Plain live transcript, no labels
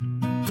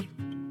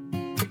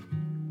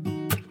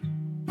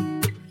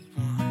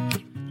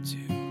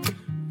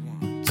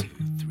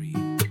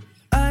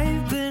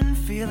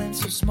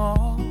feeling so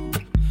small.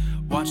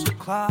 Watch the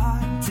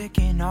clock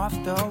ticking off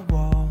the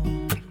wall.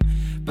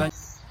 But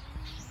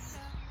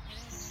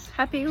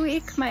happy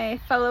week, my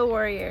fellow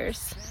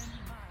warriors.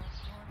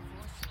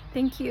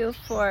 Thank you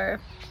for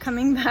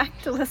coming back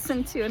to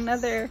listen to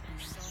another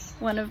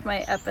one of my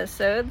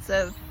episodes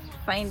of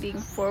Finding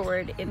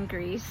Forward in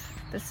Grief.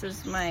 This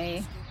is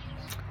my,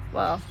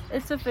 well,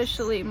 it's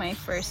officially my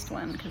first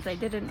one because I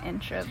did an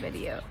intro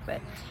video,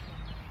 but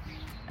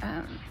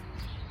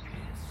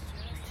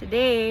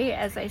today,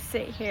 as I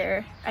sit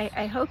here,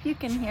 I hope you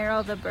can hear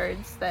all the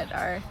birds that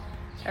are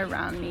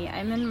around me.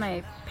 I'm in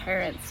my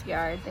parents'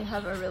 yard. They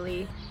have a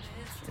really,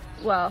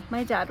 well,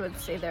 my dad would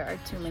say there are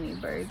too many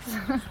birds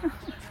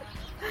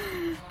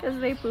because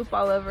they poop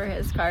all over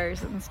his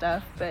cars and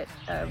stuff, but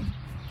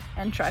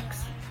and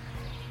trucks.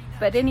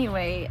 But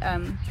anyway,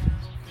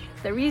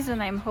 the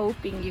reason I'm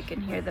hoping you can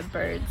hear the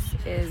birds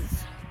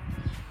is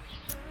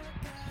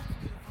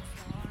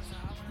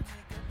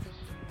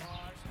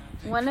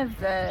one of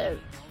the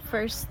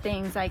first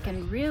things I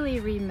can really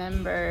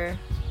remember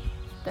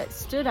that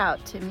stood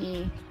out to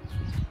me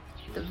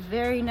the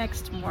very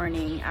next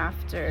morning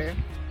after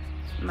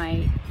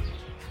my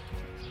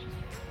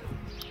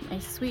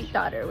sweet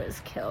daughter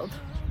was killed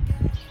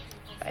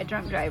by a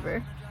drunk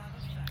driver.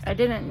 I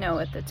didn't know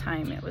at the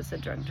time it was a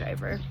drunk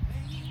driver.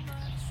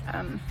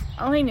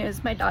 All I knew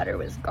is my daughter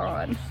was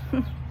gone.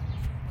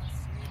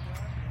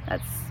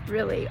 That's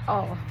really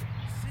all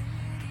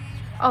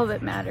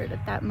that mattered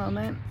at that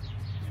moment.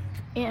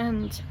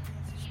 And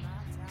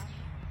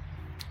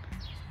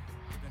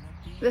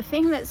the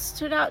thing that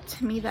stood out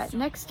to me that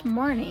next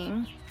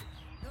morning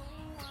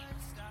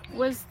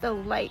was the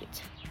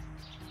light.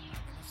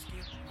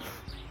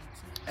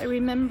 I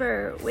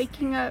remember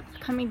waking up,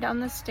 coming down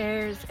the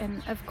stairs,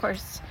 and of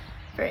course,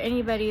 for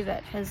anybody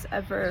that has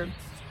ever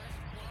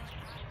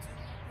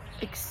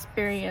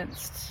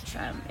experienced,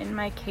 in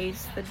my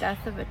case, the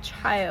death of a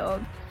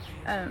child,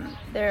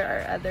 there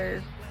are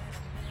other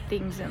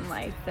things in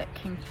life that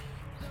can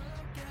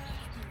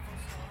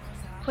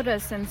put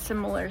us in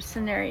similar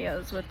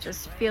scenarios with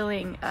just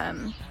feeling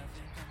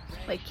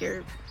like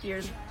you're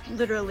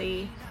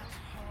literally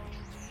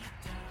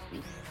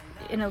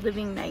in a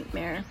living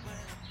nightmare.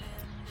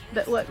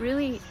 But what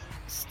really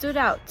stood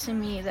out to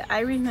me that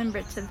I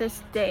remember to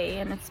this day,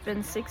 and it's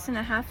been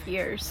 6.5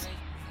 years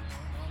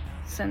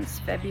since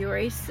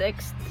February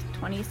 6th,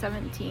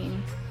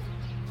 2017.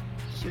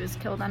 She was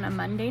killed on a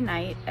Monday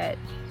night at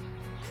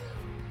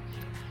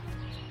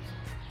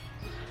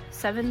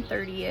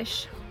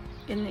 7:30-ish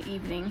in the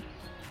evening.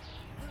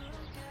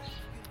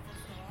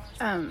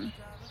 I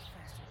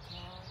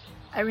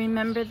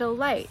remember the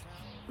light,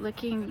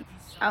 looking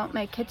out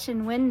my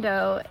kitchen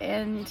window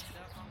and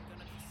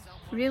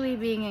really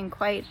being in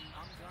quite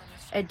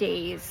a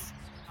daze.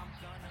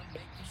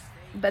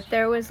 But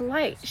there was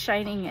light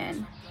shining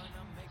in,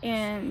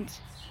 and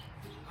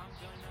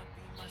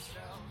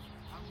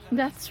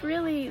that's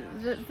really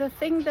the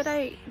thing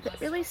that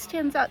really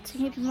stands out to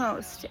me the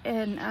most.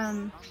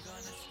 And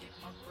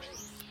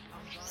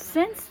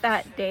since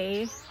that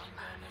day,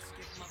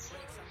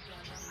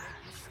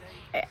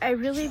 I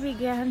really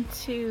began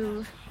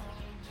to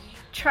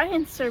try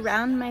and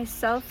surround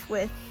myself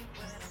with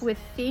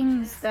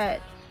things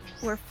that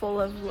were full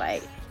of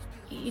light.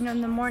 You know,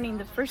 in the morning,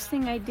 the first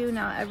thing I do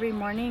now every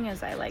morning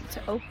is I like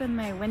to open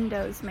my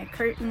windows, my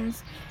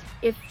curtains.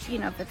 If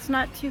it's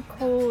not too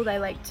cold, I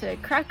like to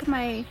crack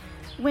my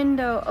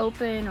window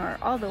open, or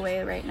all the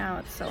way. Right now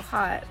it's so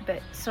hot,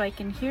 but so I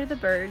can hear the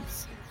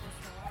birds.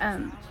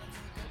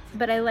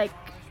 But I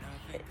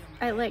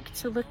like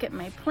to look at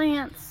my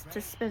plants,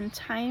 to spend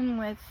time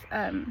with,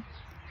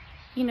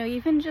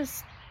 even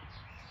just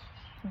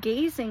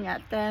gazing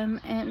at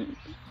them and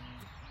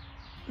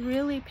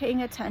really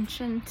paying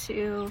attention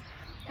to,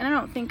 and I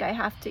don't think I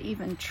have to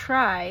even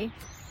try,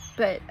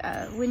 but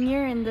when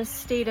you're in this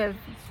state of,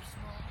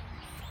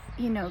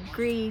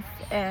 grief,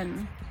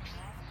 and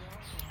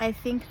I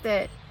think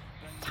that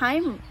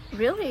time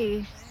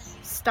really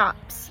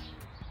stops.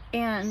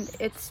 And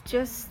it's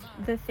just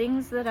the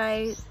things that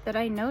I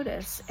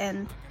notice.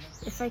 And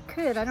if I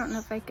could, I don't know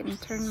if I can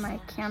turn my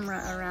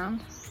camera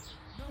around.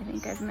 I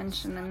think I've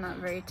mentioned I'm not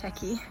very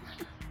techie.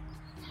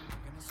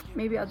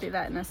 Maybe I'll do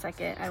that in a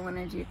second. I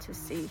wanted you to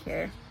see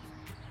here.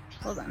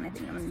 Hold on, I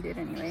think I'm gonna do it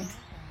anyway.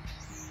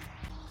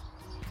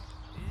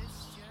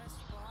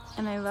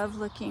 And I love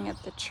looking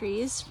at the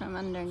trees from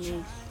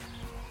underneath.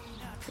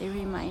 They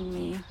remind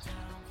me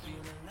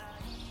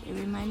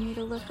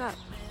to look up.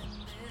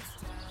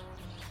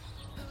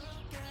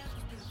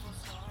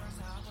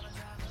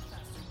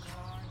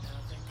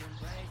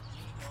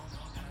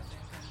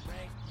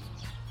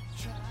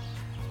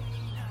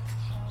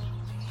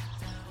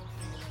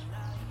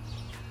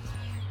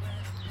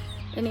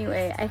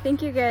 Anyway, I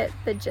think you get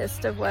the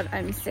gist of what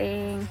I'm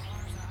saying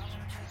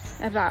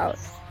about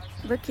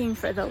looking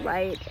for the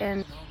light.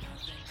 And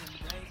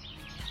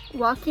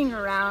walking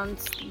around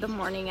the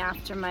morning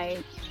after my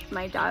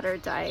daughter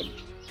died,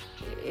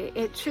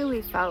 it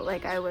truly felt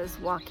like I was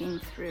walking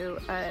through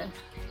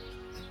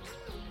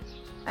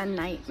a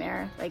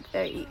nightmare. Like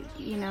there,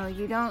 you know,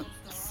 you don't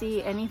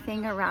see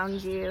anything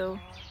around you.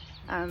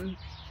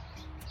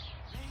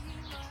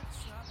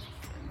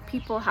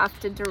 People have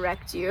to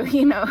direct you,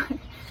 you know,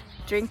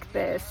 drink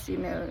this, you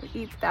know,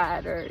 eat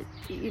that, or,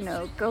 you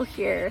know, go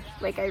here.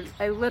 Like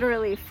I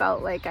literally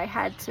felt like I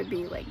had to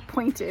be like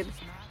pointed,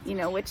 you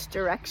know, which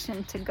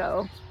direction to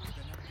go.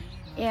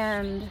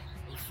 And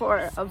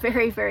for a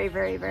very, very,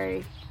 very,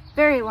 very,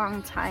 very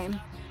long time,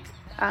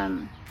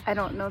 I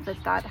don't know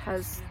that that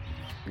has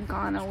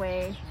gone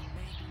away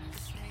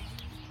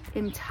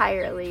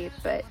entirely,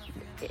 but,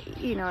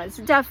 you know, it's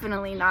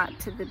definitely not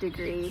to the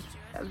degree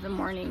of the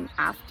morning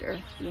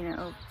after, you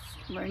know,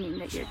 learning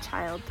that your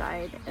child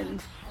died.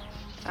 And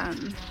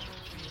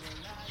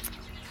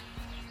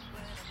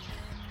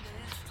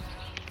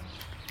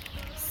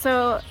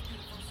so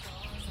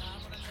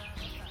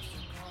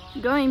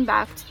going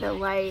back to the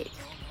light,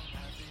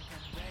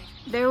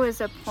 there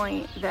was a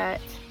point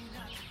that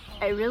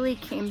I really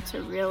came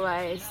to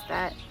realize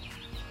that,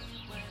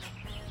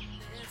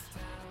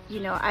 you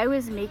know, I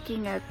was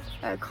making a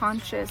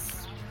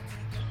conscious,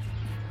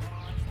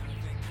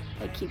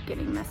 I keep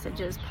getting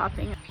messages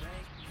popping up.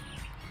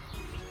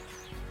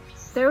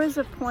 There was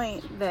a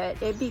point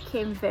that it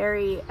became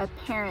very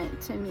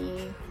apparent to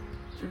me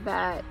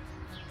that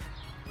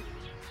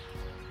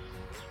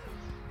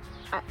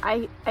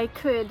I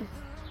could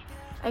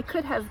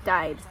have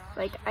died.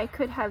 Like I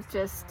could have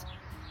just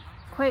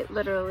quite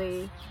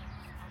literally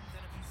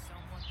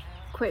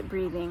quit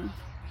breathing.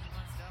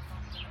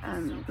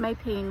 My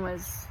pain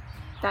was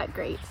that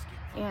great,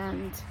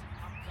 and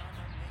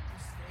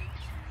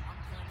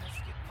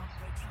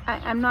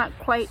I'm not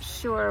quite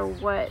sure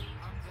what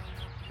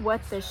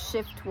the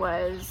shift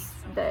was,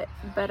 that,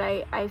 but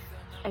I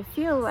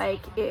feel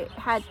like it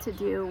had to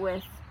do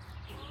with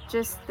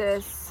just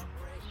this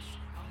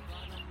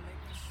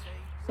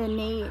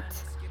innate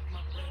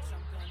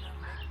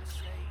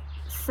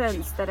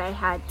sense that I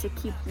had to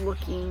keep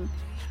looking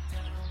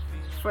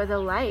for the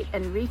light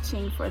and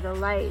reaching for the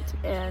light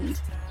and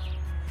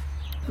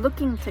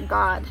looking to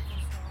God.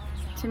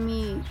 To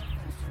me,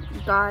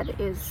 God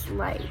is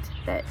light.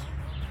 That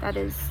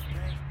is,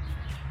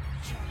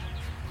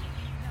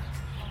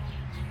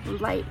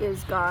 light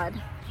is God.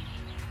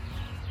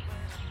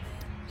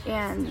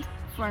 And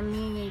for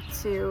me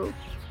to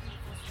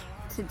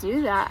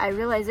do that, I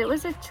realized it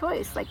was a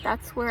choice. Like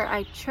that's where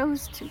I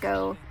chose to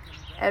go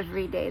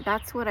every day.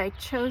 That's what I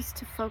chose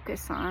to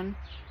focus on.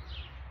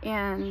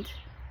 And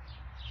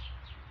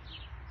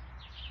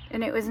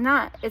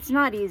it's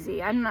not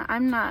easy. I'm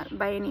not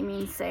by any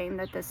means saying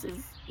that this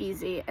is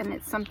easy, and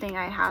it's something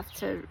I have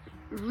to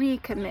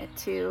recommit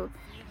to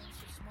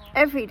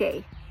every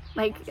day.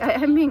 Like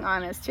I'm being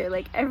honest here,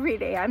 like every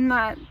day. I'm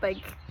not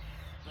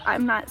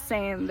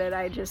saying that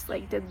I just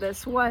like did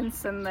this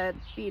once and that,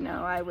 you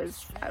know, I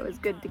was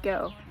good to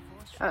go.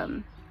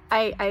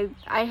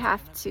 I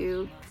have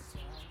to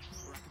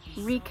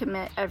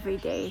recommit every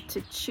day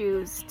to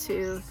choose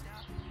to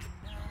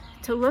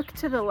look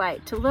to the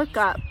light, to look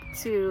up,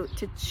 to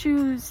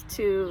choose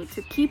to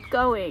keep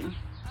going,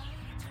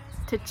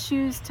 to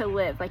choose to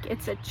live. Like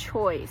it's a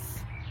choice.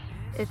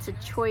 It's a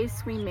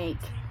choice we make.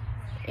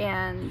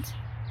 And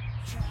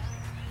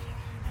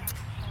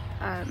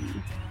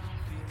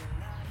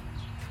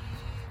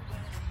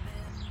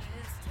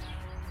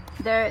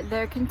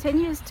there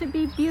continues to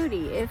be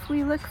beauty if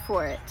we look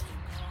for it.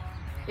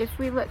 If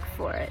we look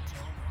for it.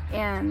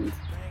 And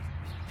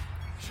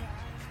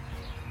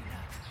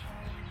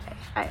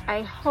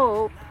I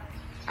hope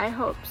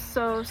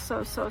so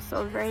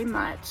very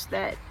much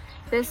that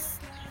this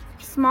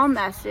small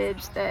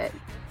message that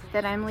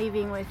I'm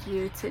leaving with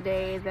you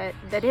today,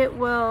 that it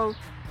will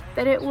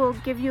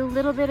give you a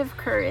little bit of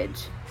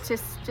courage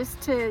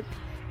just to,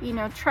 you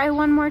know, try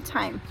one more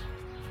time.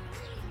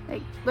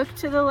 Like look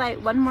to the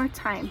light one more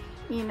time,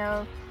 you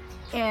know.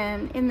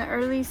 And in the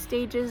early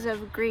stages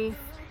of grief,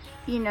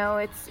 you know,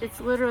 it's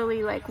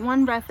literally like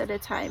one breath at a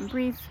time.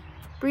 Breathe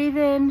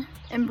in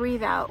and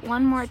breathe out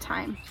one more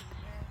time.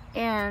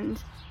 And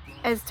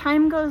as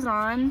time goes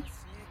on,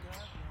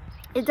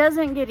 it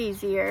doesn't get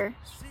easier.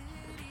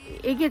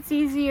 It gets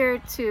easier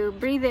to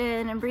breathe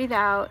in and breathe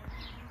out.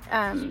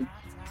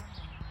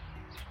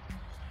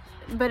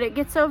 But it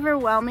gets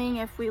overwhelming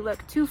if we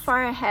look too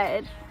far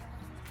ahead,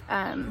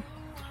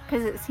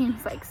 because it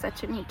seems like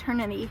such an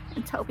eternity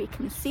until we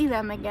can see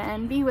them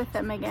again, be with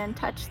them again,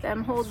 touch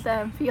them, hold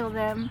them, feel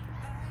them,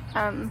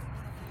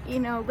 you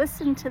know,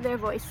 listen to their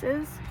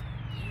voices.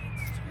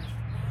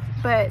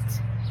 But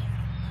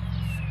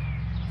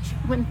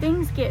when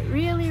things get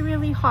really,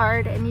 really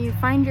hard and you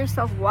find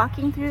yourself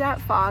walking through that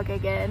fog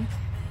again,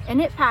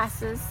 and it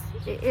passes,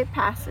 it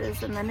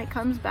passes, and then it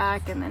comes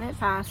back, and then it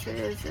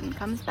passes and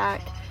comes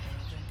back.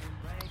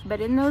 But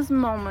in those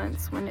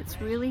moments when it's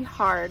really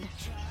hard,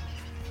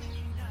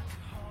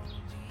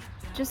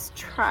 just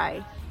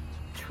try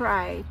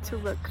to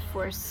look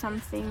for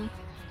something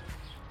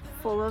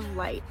full of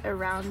light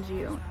around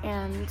you.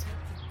 And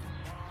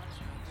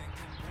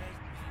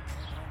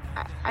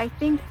I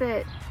think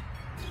that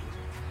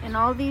in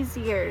all these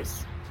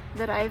years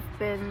that I've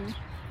been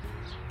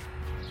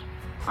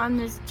on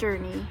this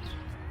journey,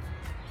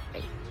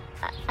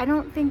 I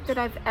don't think that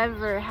I've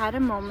ever had a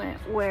moment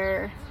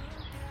where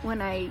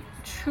when I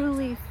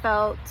truly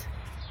felt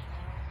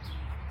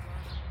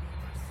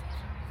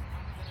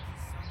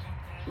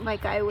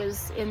like I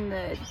was in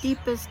the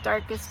deepest,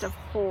 darkest of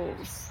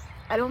holes.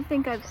 I don't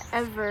think I've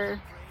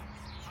ever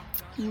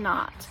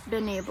not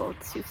been able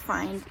to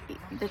find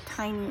the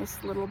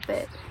tiniest little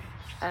bit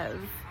of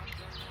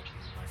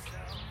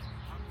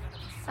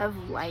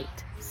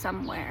light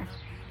somewhere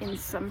in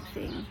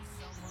something.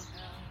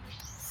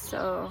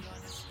 So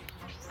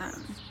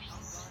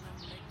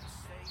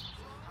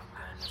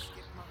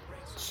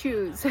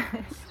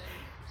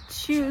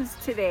choose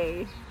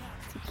today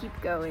to keep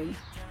going.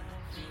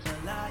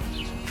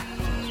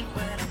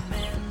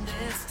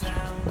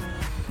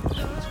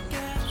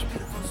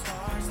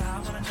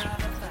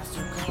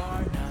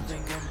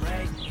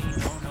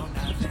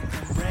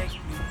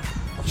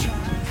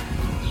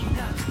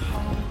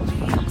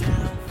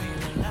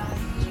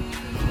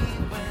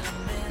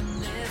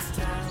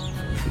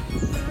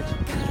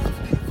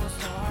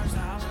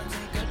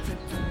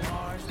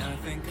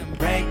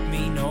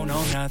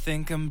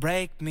 Nothing can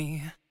break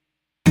me.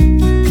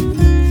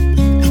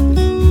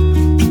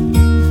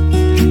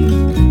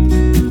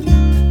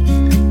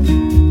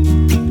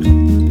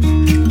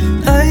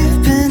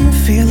 I've been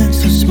feeling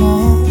so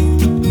small.